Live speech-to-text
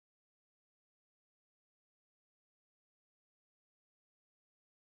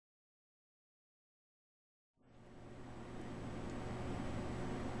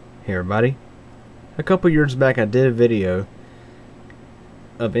Hey everybody. A couple years back I did a video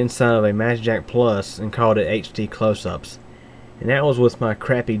of inside of a magicJack Plus and called it HD close-ups. And that was with my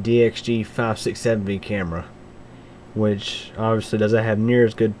crappy DXG 5670 camera, which obviously doesn't have near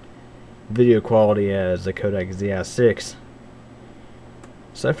as good video quality as the Kodak ZI6.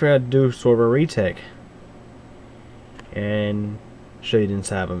 So I figured I'd do sort of a retake and show you the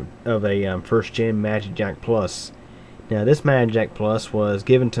inside of a first gen magicJack Plus. Now this magicJack Plus was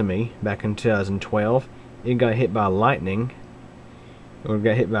given to me back in 2012. It got hit by lightning, or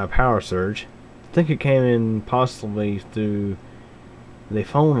got hit by a power surge. I think it came in possibly through the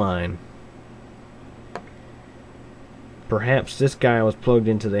phone line. Perhaps this guy was plugged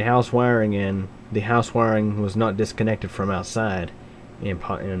into the house wiring and the house wiring was not disconnected from outside,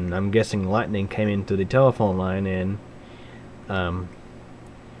 and I'm guessing lightning came in through the telephone line and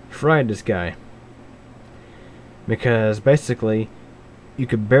fried this guy. Because basically you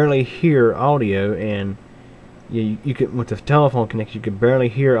could barely hear audio, and you could, with the telephone connection, you could barely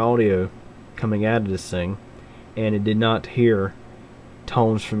hear audio coming out of this thing, and it did not hear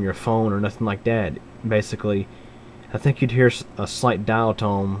tones from your phone or nothing like that. Basically, I think you'd hear a slight dial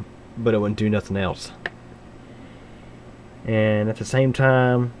tone, but it wouldn't do nothing else. And at the same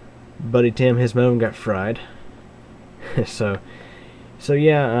time, Buddy Tim, his modem got fried. so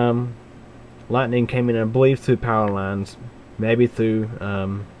yeah, lightning came in, I believe, through power lines, maybe through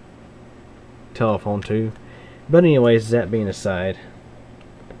telephone too. But anyways, that being aside,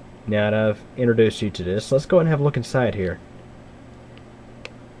 now that I've introduced you to this, let's go ahead and have a look inside here.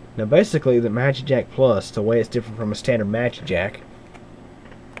 Now basically the magicJack Plus, the way it's different from a standard magicJack,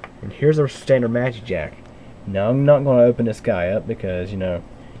 and here's a standard magicJack. Now I'm not going to open this guy up because, you know,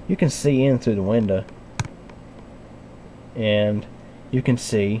 you can see in through the window, and you can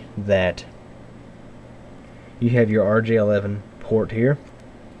see that you have your RJ11 port here.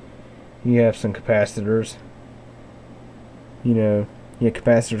 You have some capacitors. You know, you have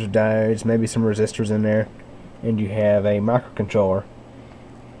capacitors, diodes, maybe some resistors in there, and you have a microcontroller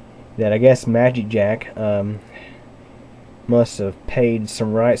that I guess magicJack must have paid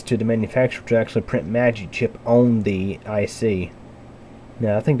some rights to the manufacturer to actually print Magic chip on the IC.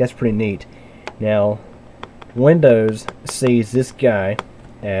 Now I think that's pretty neat. Now Windows sees this guy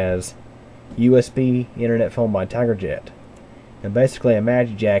as USB internet phone by TigerJet, and basically a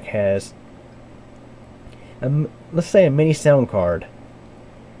magicJack has let's say a mini sound card,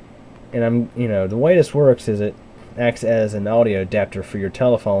 and the way this works is it acts as an audio adapter for your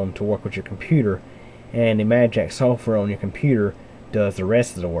telephone to work with your computer, and the magicJack software on your computer does the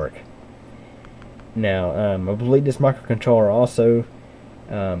rest of the work. Now I believe this microcontroller also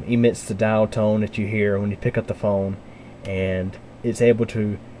emits the dial tone that you hear when you pick up the phone, and it's able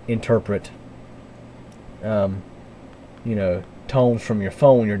to interpret tones from your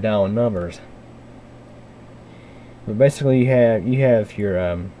phone when you're dialing numbers. But basically you have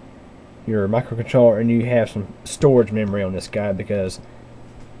your microcontroller, and you have some storage memory on this guy, because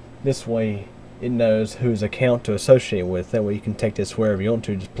this way it knows whose account to associate with. That way you can take this wherever you want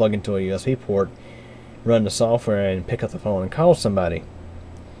to, just plug into a USB port, run the software, and pick up the phone and call somebody.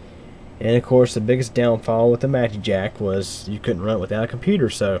 And of course the biggest downfall with the magicJack was you couldn't run it without a computer,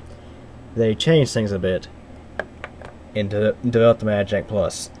 so they changed things a bit and developed the magicJack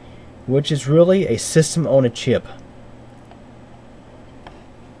Plus, which is really a system on a chip.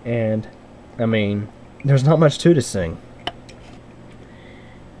 And I mean, there's not much to this thing.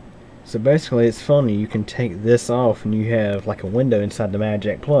 So basically it's funny, you can take this off and you have like a window inside the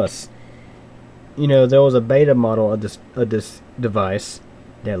magicJack Plus. You know, there was a beta model of this device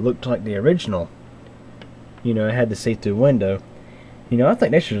that looked like the original. You know, it had the see-through window. You know, I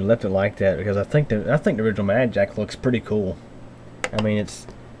think they should have left it like that, because I think the original magicJack looks pretty cool. I mean, it's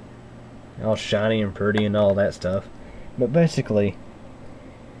all shiny and pretty and all that stuff. But basically,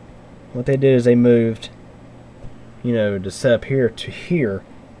 what they did is they moved, you know, the setup here to here,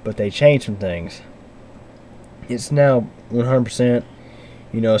 but they changed some things. It's now 100%,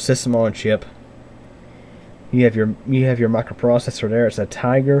 you know, a system on a chip. You have your microprocessor there. It's a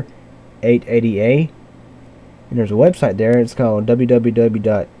Tiger 880A, and there's a website there. It's called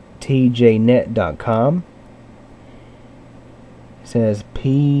www.tjnet.com. It says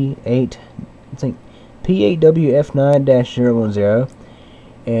P8WF9-010,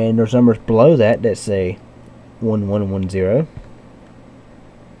 and there's numbers below that say 1110.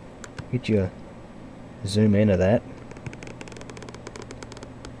 Get you a zoom into that.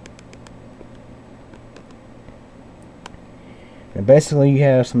 And basically you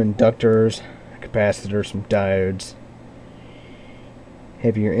have some inductors, capacitors, some diodes.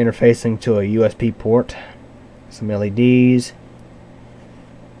 Have your interfacing to a USB port, some LEDs,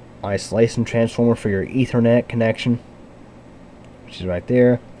 isolation transformer for your Ethernet connection, which is right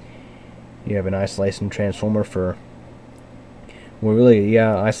there. You have an isolation transformer for, well, really,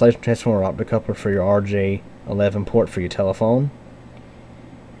 yeah, isolation transformer optocoupler for your RJ11 port for your telephone.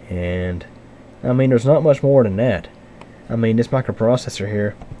 And I mean, there's not much more than that. I mean, this microprocessor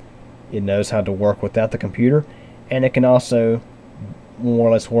here, it knows how to work without the computer, and it can also more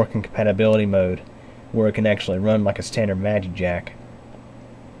or less work in compatibility mode, where it can actually run like a standard magicJack.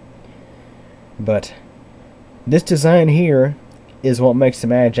 But this design here is what makes the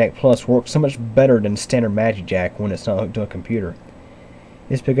magicJack Plus work so much better than standard magicJack when it's not hooked to a computer.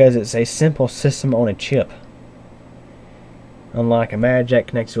 It's because it's a simple system on a chip. Unlike a magicJack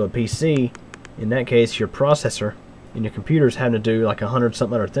connected to a PC, in that case your processor and your computer's having to do like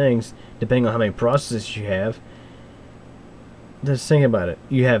 100-something other things depending on how many processes you have. Just think about it.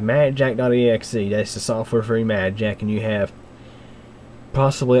 You have magicJack.exe, that's the software for your magicJack, and you have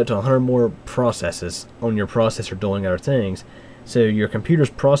possibly up to 100 more processes on your processor doing other things. So your computer's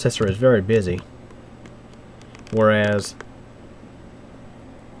processor is very busy. Whereas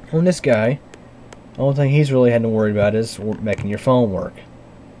on this guy, the only thing he's really had to worry about is making your phone work.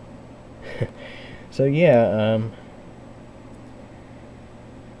 So yeah,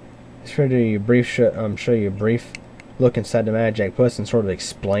 let's show you a brief look inside the magicJack Plus and sort of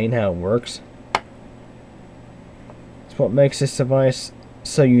explain how it works. It's what makes this device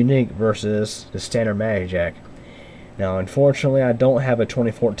so unique versus the standard magicJack. Now, unfortunately, I don't have a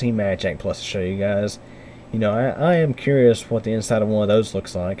 2014 magicJack Plus to show you guys. You know, I am curious what the inside of one of those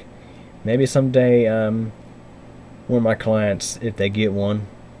looks like. Maybe someday, one of my clients, if they get one,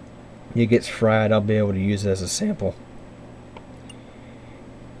 it gets fried, I'll be able to use it as a sample.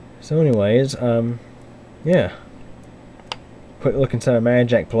 So anyways, yeah. Quick look inside a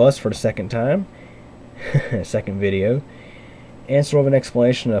magicJack Plus for the second time. Second video. And sort of an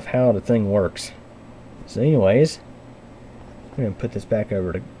explanation of how the thing works. So anyways, I'm going to put this back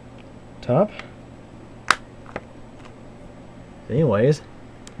over the top. So anyways,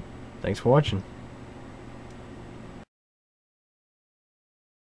 thanks for watching.